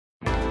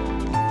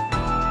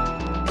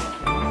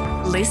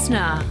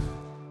Listener.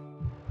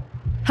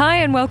 Hi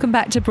and welcome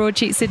back to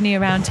Broadsheet Sydney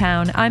Around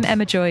Town. I'm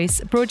Emma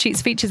Joyce,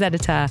 Broadsheet's features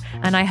editor,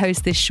 and I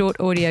host this short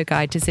audio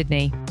guide to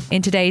Sydney.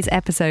 In today's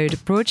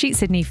episode, Broadsheet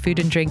Sydney food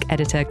and drink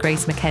editor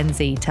Grace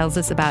McKenzie tells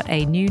us about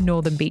a new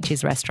Northern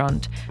Beaches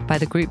restaurant by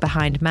the group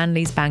behind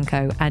Manly's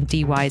Banco and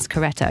DY's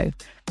Coretto.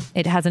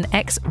 It has an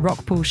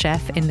ex-Rockpool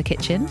chef in the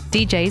kitchen,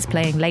 DJs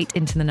playing late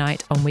into the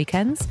night on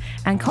weekends,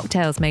 and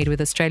cocktails made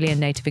with Australian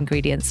native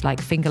ingredients like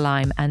finger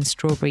lime and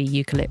strawberry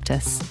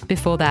eucalyptus.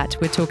 Before that,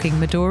 we're talking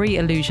Midori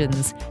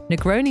illusions,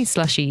 Negroni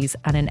slushies,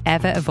 and an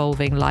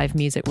ever-evolving live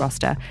music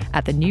roster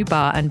at the new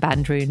bar and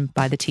band room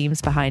by the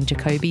teams behind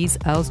Jacoby's,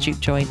 Earl's Juke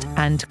Joint,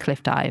 and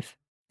Cliff Dive.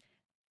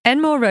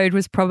 Enmore Road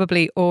was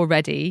probably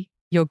already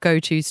your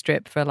go-to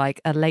strip for like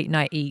a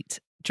late-night eat,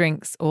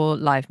 drinks or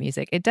live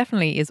music. It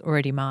definitely is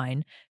already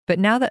mine. But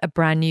now that a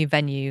brand new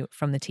venue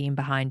from the team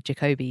behind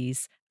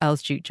Jacoby's,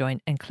 Earl's Juke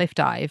Joint and Cliff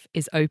Dive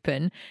is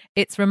open,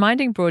 it's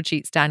reminding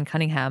Broadsheet's Dan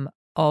Cunningham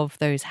of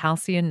those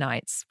halcyon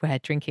nights where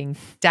drinking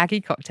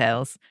daggy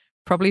cocktails,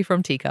 probably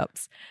from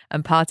teacups,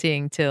 and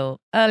partying till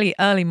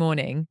early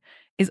morning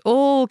is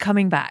all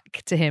coming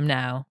back to him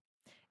now.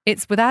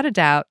 It's without a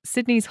doubt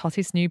Sydney's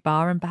hottest new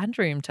bar and band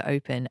room to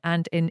open,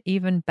 and in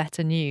even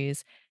better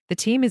news, the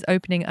team is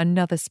opening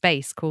another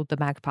space called the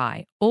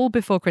Magpie, all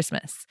before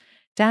Christmas.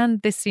 Dan,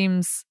 this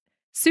seems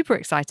super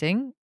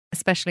exciting,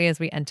 especially as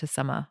we enter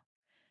summer.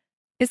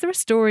 Is there a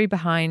story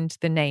behind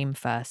the name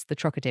first, the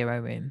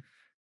Trocadero Room?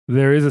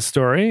 There is a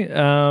story.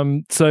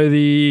 So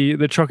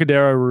the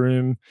Trocadero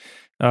Room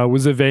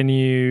was a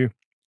venue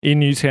in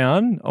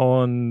Newtown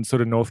on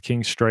sort of North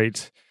King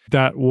Street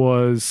that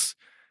was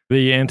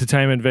the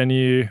entertainment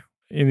venue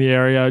in the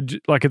area,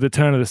 like at the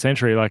turn of the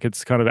century. Like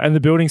it's kind of, and the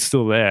building's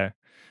still there.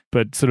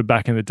 But sort of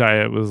back in the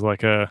day, it was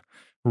like a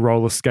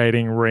roller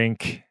skating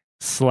rink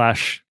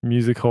 /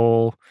 music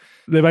hall.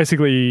 They're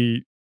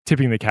basically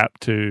tipping the cap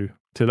to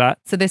that.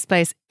 So this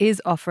place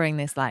is offering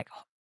this like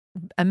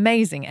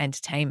amazing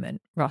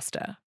entertainment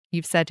roster.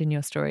 You've said in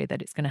your story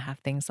that it's going to have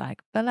things like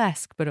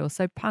burlesque, but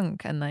also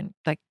punk. And then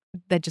like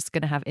they're just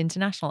going to have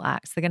international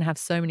acts. They're going to have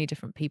so many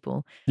different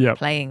people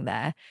playing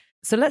there.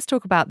 So let's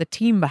talk about the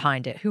team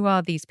behind it. Who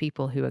are these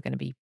people who are going to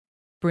be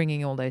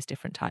bringing all those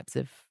different types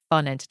of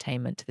fun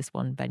entertainment to this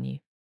one venue?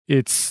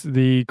 It's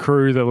the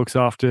crew that looks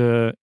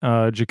after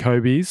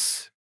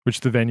Jacoby's,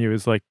 which the venue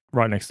is like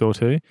right next door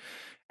to,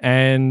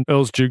 and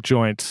Earl's Juke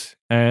Joint.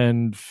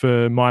 And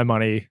for my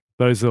money,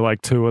 those are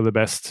like two of the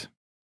best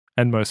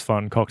and most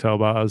fun cocktail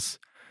bars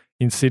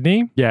in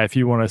Sydney. Yeah, if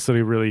you want to sort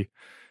of really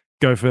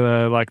go for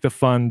the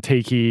fun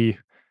tiki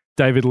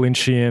David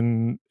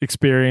Lynchian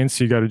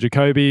experience, you go to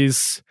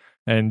Jacoby's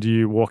and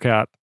you walk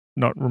out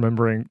not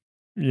remembering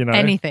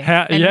anything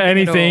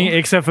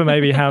except for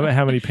maybe how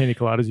many pina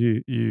coladas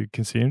you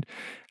consumed.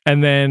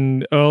 And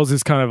then Earl's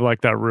is kind of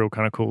like that real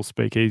kind of cool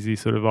speakeasy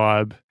sort of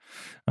vibe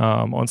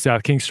on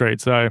South King Street.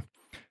 So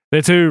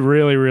they're two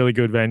really, really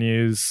good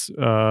venues.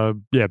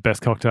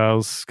 Best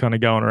cocktails kind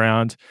of going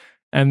around.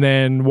 And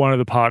then one of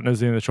the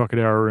partners in the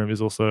Trocadero Room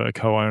is also a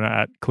co-owner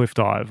at Cliff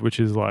Dive, which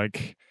is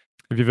like,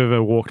 if you've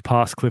ever walked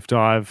past Cliff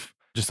Dive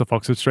just off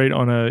Oxford Street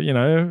on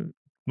a,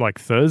 like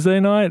Thursday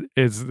night,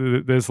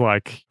 there's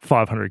like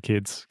 500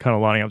 kids kind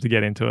of lining up to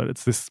get into it.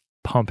 It's this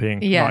pumping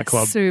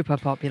nightclub. Super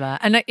popular.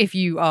 And if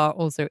you are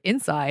also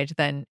inside,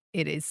 then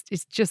it's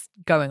just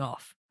going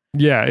off.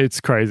 Yeah,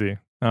 it's crazy.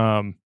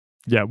 Well,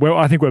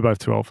 I think we're both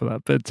too old for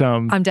that, but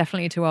I'm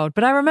definitely too old.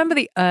 But I remember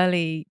the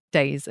early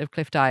days of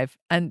Cliff Dive,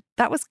 and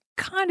that was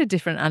kind of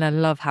different, and I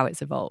love how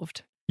it's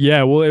evolved.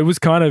 Yeah, well, it was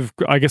kind of,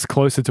 I guess,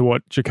 closer to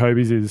what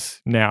Jacoby's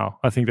is now.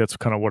 I think that's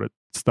kind of what it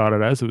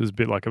started as. It was a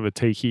bit like of a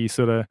tiki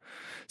sort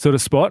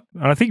of spot.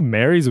 And I think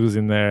Mary's was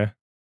in there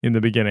in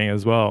the beginning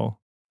as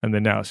well. And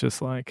then now it's just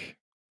like,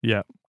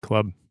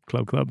 club.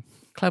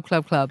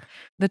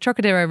 The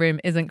Trocadero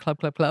Room isn't club.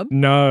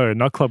 No,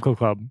 not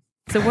club.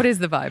 So what is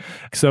the vibe?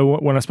 So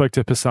when I spoke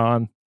to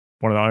Passan,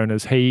 one of the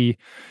owners, he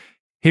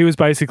was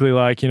basically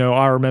like,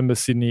 I remember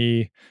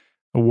Sydney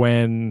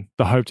when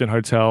the Hopetoun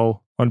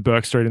Hotel on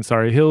Burke Street in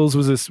Surrey Hills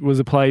was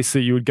a place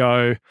that you would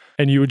go,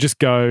 and you would just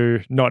go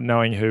not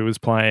knowing who was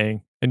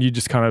playing, and you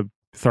just kind of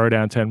throw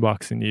down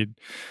 $10 and you'd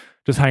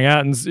just hang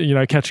out and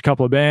catch a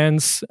couple of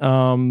bands.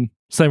 Same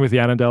with the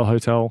Annandale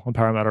Hotel on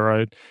Parramatta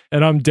Road,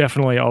 and I'm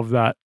definitely of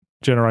that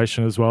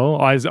generation as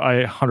well. I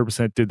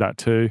 100% did that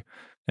too,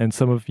 and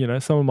some of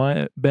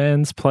my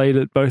bands played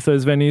at both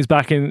those venues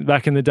back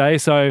in the day.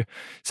 So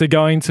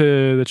going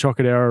to the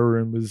Trocadero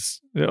Room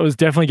was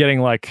definitely getting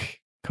like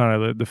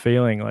kind of the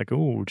feeling like,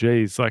 oh,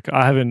 geez, like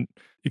I haven't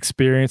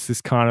experienced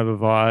this kind of a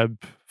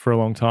vibe for a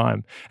long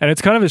time. And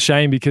it's kind of a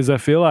shame because I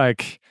feel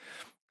like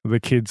the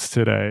kids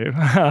today,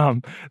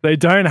 they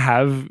don't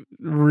have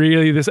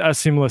really a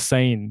similar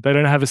scene. They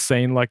don't have a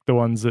scene like the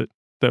ones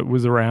that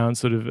was around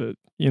sort of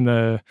in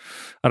the,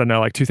 I don't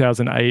know, like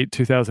 2008,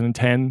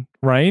 2010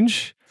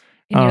 range.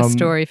 In your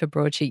story for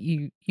Broadsheet,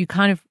 you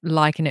kind of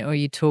liken it, or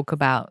you talk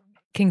about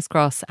King's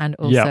Cross and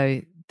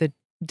also the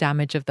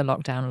damage of the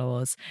lockdown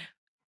laws.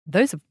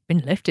 those have been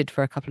lifted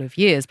for a couple of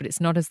years, but it's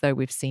not as though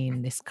we've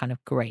seen this kind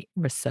of great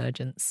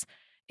resurgence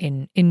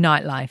in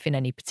nightlife in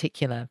any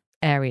particular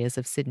areas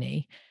of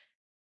Sydney.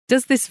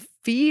 Does this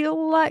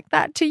feel like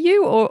that to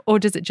you, or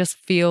does it just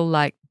feel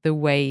like the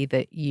way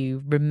that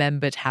you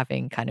remembered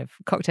having kind of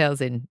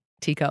cocktails in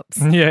teacups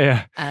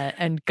Yeah.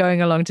 and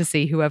going along to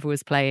see whoever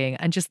was playing,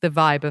 and just the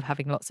vibe of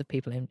having lots of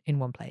people in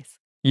one place?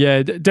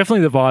 Yeah,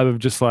 definitely the vibe of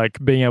just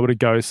like being able to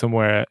go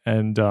somewhere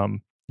and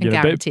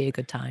guarantee a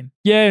good time.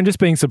 Yeah, and just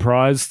being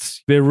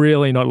surprised. They're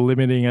really not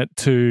limiting it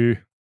to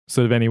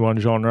sort of any one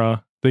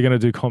genre. They're going to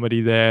do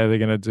comedy there. They're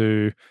going to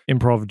do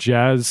improv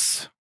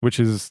jazz, which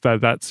is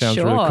that sounds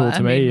really cool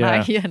to me.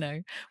 Yeah,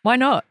 why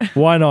not?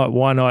 Why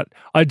not?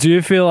 I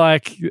do feel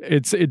like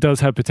it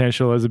does have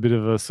potential as a bit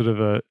of a sort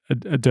of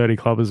a dirty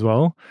club as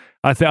well.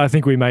 I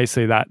think we may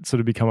see that sort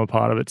of become a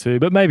part of it too,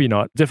 but maybe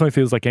not. Definitely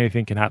feels like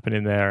anything can happen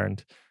in there,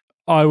 and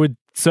I would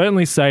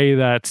certainly say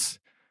that.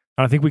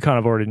 I think we kind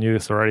of already knew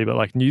this already, but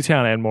like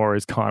Newtown Enmore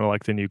is kind of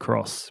like the new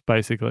Cross,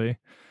 basically.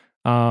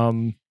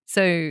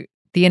 So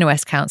the Inner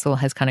West Council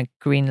has kind of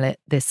greenlit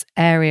this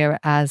area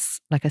as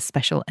like a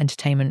special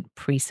entertainment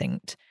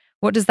precinct.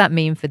 What does that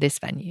mean for this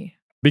venue?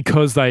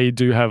 Because they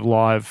do have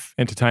live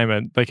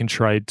entertainment, they can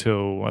trade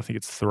till I think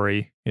it's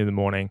 3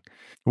 a.m,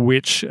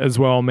 which as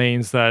well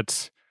means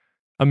that,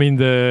 I mean,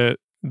 the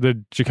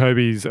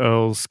Jacoby's,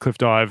 Earls, Cliff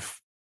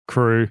Dive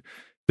crew,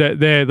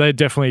 they're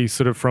definitely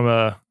sort of from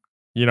an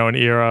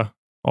era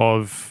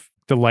of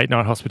the late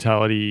night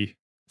hospitality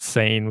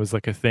scene was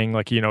like a thing.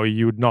 Like,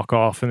 you would knock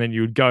off and then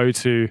you would go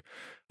to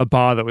a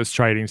bar that was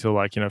trading till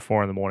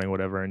 4 a.m,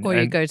 whatever. Or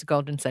you go to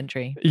Golden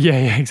Century.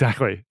 Yeah,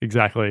 exactly.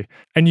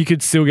 And you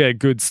could still get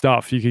good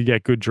stuff. You could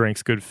get good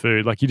drinks, good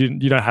food. Like you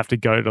don't have to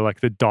go to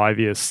like the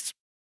diviest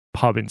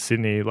pub in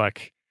Sydney.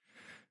 Like,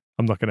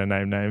 I'm not going to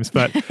name names,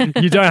 but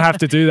you don't have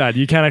to do that.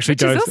 You can actually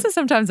go. Which is also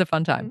sometimes a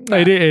fun time.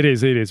 It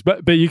is.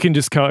 But you can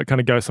just kind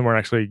of go somewhere and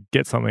actually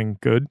get something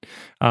good,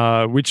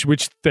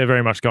 which they're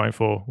very much going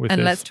for with this.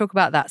 And let's talk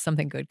about that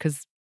something good,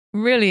 because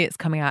really it's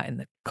coming out in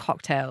the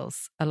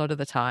cocktails a lot of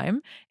the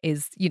time.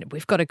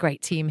 We've got a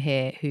great team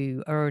here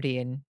who are already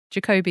in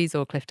Jacoby's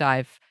or Cliff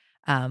Dive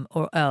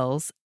or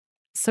Earls.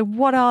 So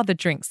what are the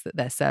drinks that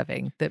they're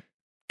serving that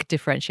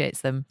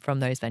differentiates them from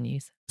those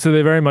venues? So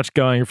they're very much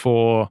going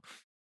for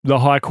the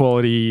high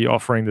quality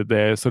offering that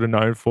they're sort of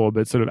known for,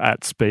 but sort of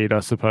at speed, I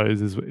suppose,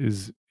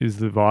 is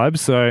the vibe.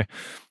 So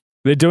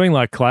they're doing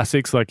like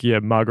classics like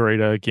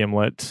margarita,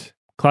 gimlet,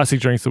 classic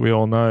drinks that we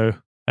all know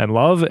and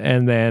love,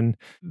 and then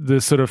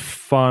the sort of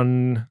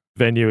fun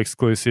venue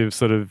exclusive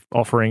sort of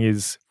offering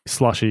is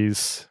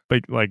slushies,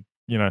 like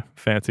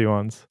fancy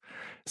ones.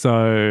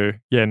 So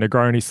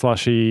Negroni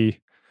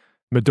slushy,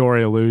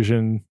 Midori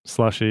Illusion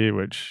slushy,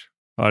 which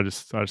I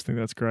just think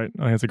that's great.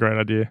 I think it's a great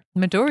idea.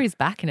 Midori's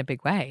back in a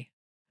big way.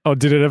 Oh,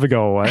 did it ever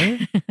go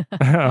away?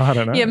 I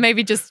don't know. Yeah,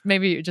 maybe it just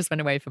went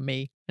away from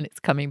me, and it's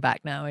coming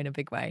back now in a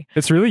big way.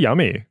 It's really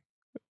yummy.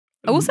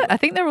 Also, I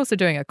think they're also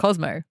doing a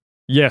Cosmo.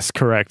 Yes,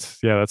 correct.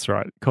 Yeah, that's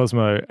right.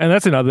 Cosmo. And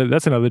that's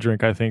another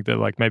drink I think that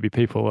like maybe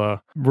people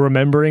are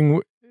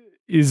remembering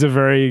is a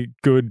very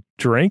good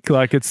drink.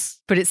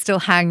 But it still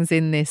hangs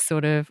in this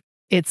sort of,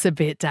 it's a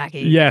bit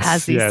daggy. Yes. It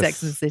has these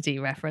Sex and the City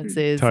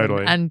references.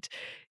 Totally. And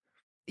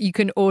you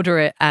can order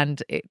it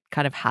and it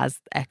kind of has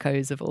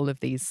echoes of all of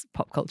these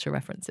pop culture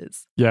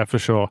references. Yeah, for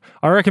sure.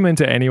 I recommend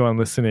to anyone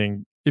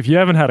listening, if you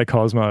haven't had a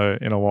Cosmo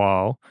in a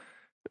while,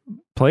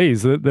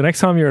 please, the next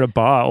time you're at a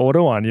bar,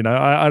 order one.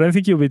 I don't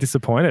think you'll be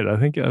disappointed. I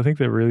think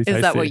they're really tasty.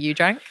 Is that what you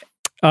drank?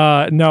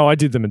 No, I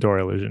did the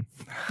Midori Illusion.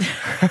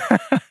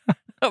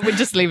 We'll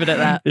just leave it at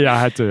that. Yeah, I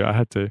had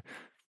to.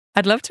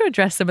 I'd love to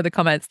address some of the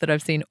comments that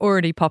I've seen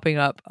already popping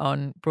up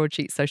on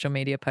Broadsheet's social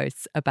media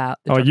posts about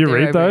the Trocadero you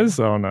read those?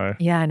 room. Oh, no.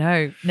 Yeah, I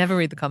know. Never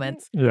read the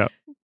comments. Yeah.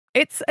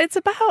 It's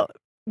about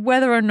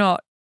whether or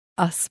not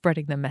us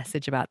spreading the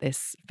message about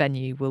this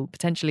venue will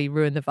potentially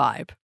ruin the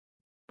vibe.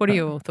 What are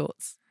your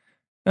thoughts?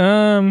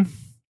 I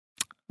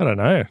don't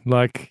know.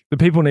 Like, the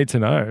people need to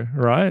know,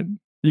 right?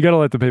 You got to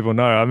let the people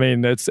know. I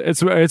mean, it's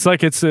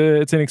like it's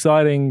an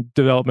exciting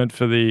development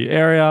for the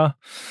area.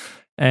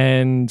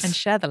 And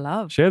share the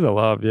love. Share the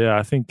love,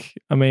 yeah.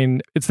 I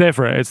mean, it's there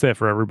for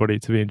everybody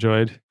to be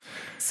enjoyed.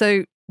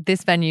 So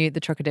this venue, the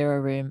Trocadero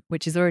Room,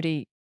 which is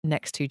already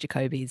next to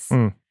Jacoby's,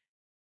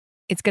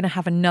 it's going to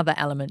have another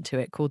element to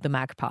it called the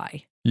Magpie.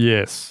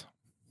 Yes.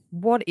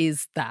 What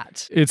is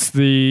that? It's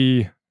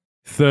the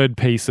third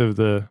piece of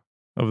the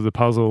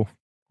puzzle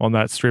on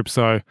that strip.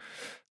 So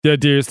the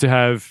idea is to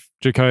have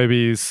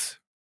Jacoby's,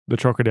 the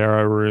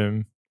Trocadero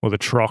Room, or the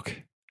Troc,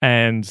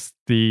 and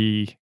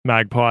the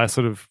Magpie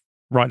sort of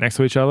right next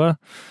to each other.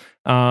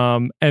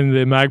 And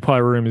the Magpie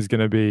Room is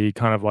going to be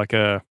kind of like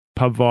a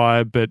pub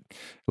vibe, but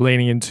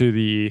leaning into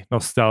the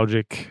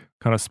nostalgic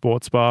kind of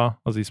sports bar,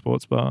 Aussie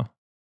sports bar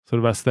sort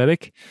of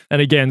aesthetic.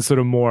 And again, sort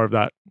of more of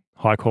that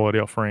high quality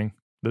offering.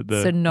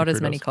 So not as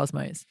many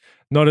Cosmos.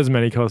 Not as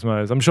many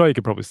Cosmos. I'm sure you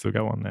could probably still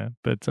go on there.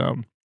 But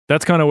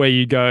that's kind of where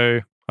you go,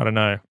 I don't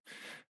know,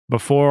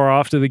 before or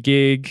after the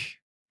gig.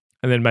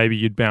 And then maybe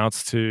you'd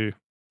bounce to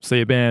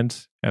see a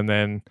band. And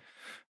then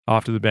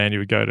after the band, you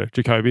would go to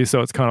Jacoby's.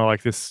 So it's kind of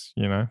like this,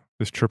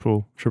 this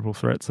triple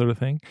threat sort of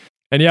thing.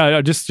 And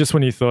yeah, just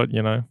when you thought,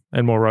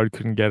 Enmore Road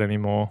couldn't get any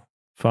more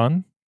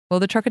fun. Well,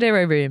 the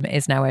Trocadero room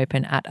is now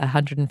open at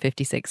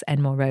 156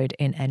 Enmore Road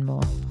in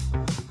Enmore.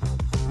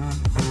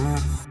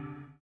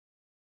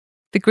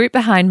 The group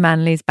behind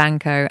Manly's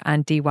Banco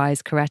and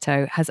DY's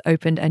Coretto has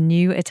opened a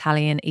new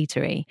Italian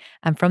eatery.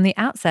 And from the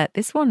outset,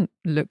 this one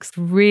looks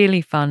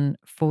really fun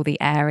for the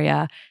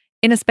area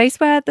in a space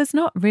where there's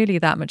not really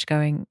that much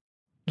going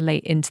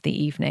late into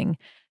the evening.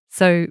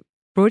 So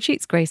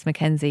Broadsheet's Grace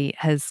Mackenzie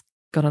has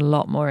got a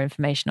lot more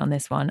information on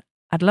this one.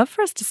 I'd love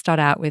for us to start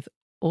out with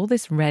all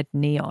this red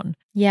neon.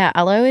 Yeah,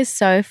 Alo is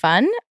so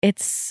fun.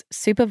 It's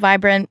super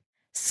vibrant,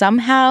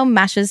 somehow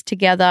mashes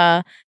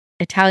together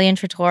Italian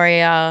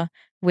trattoria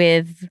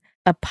with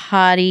a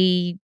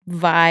party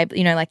vibe.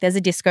 Like there's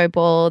a disco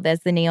ball,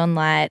 there's the neon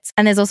lights,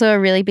 and there's also a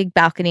really big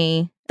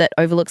balcony that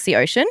overlooks the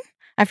ocean.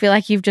 I feel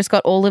like you've just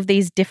got all of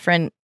these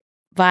different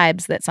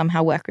vibes that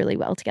somehow work really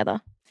well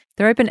together.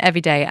 They're open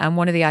every day, and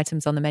one of the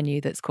items on the menu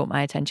that's caught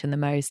my attention the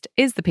most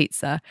is the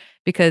pizza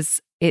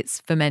because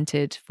it's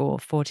fermented for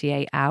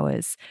 48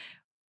 hours.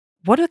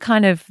 What are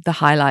kind of the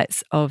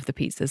highlights of the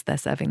pizzas they're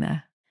serving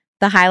there?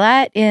 The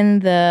highlight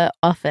in the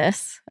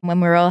office when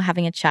we were all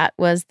having a chat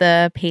was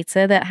the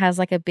pizza that has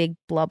like a big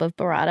blob of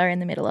burrata in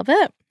the middle of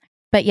it.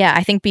 But yeah,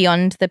 I think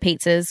beyond the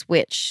pizzas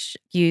which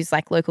use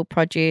like local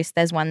produce,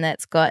 there's one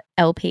that's got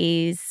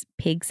LP's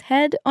pig's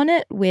head on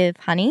it with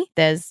honey.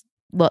 There's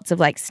lots of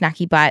like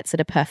snacky bites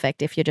that are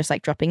perfect if you're just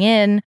like dropping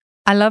in.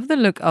 I love the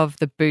look of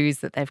the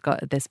booze that they've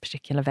got at this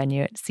particular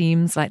venue. It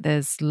seems like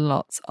there's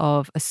lots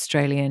of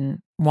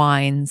Australian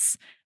wines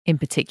in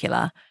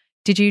particular.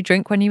 Did you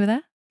drink when you were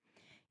there?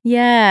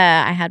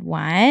 Yeah, I had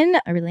wine,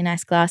 a really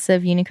nice glass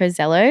of Unico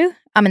Zello.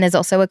 And there's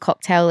also a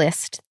cocktail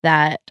list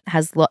that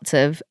has lots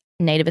of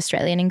native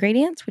Australian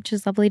ingredients, which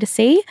is lovely to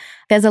see.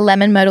 There's a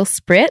lemon myrtle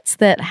spritz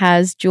that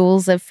has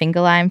jewels of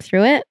finger lime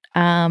through it.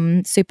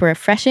 Super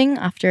refreshing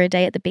after a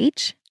day at the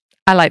beach.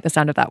 I like the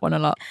sound of that one a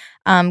lot.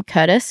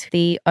 Curtis,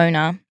 the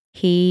owner,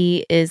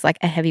 he is like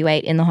a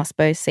heavyweight in the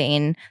hospo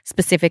scene,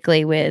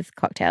 specifically with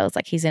cocktails.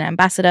 Like he's an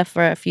ambassador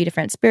for a few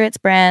different spirits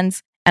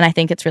brands. And I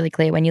think it's really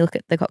clear when you look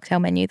at the cocktail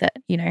menu that,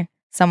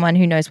 someone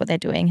who knows what they're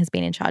doing has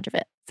been in charge of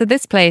it. So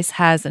this place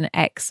has an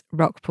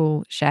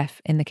ex-Rockpool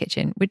chef in the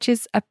kitchen, which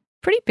is a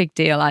pretty big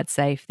deal, I'd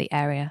say, for the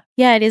area.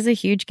 Yeah, it is a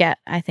huge get,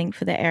 I think,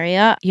 for the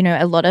area.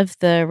 A lot of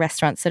the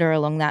restaurants that are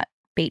along that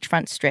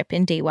beachfront strip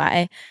in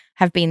DY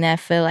have been there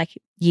for like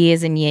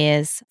years and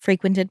years,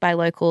 frequented by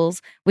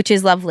locals, which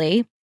is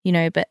lovely,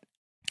 but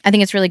I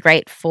think it's really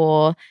great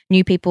for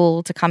new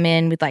people to come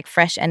in with like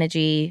fresh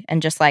energy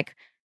and just like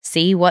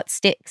see what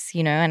sticks,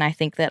 and I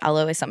think that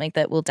Alo is something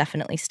that will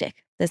definitely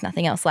stick. There's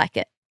nothing else like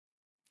it.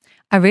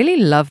 I really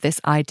love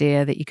this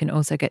idea that you can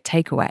also get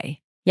takeaway.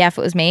 Yeah, if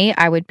it was me,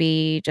 I would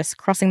be just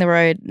crossing the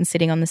road and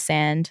sitting on the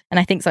sand. And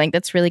I think something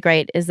that's really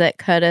great is that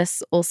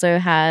Curtis also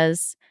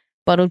has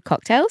bottled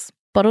cocktails,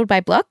 bottled by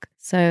block.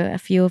 So a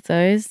few of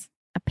those,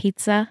 a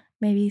pizza,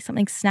 maybe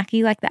something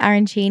snacky like the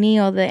arancini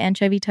or the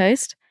anchovy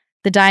toast.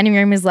 The dining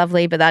room is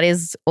lovely, but that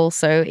is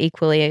also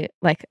equally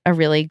like a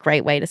really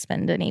great way to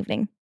spend an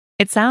evening.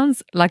 It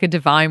sounds like a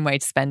divine way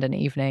to spend an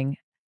evening.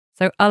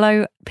 So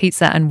Alo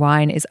Pizza and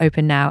Wine is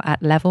open now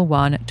at Level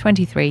 1,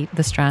 23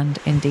 The Strand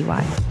in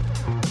DY.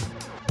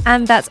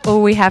 And that's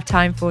all we have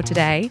time for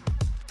today.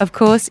 Of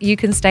course, you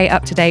can stay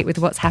up to date with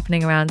what's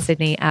happening around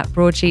Sydney at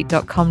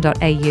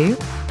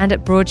broadsheet.com.au and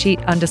at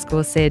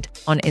broadsheet_Sid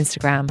on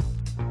Instagram.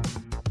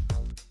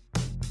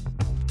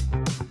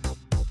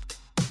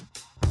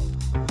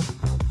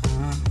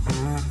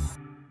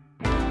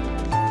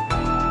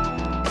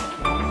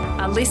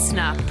 A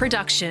listener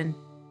production.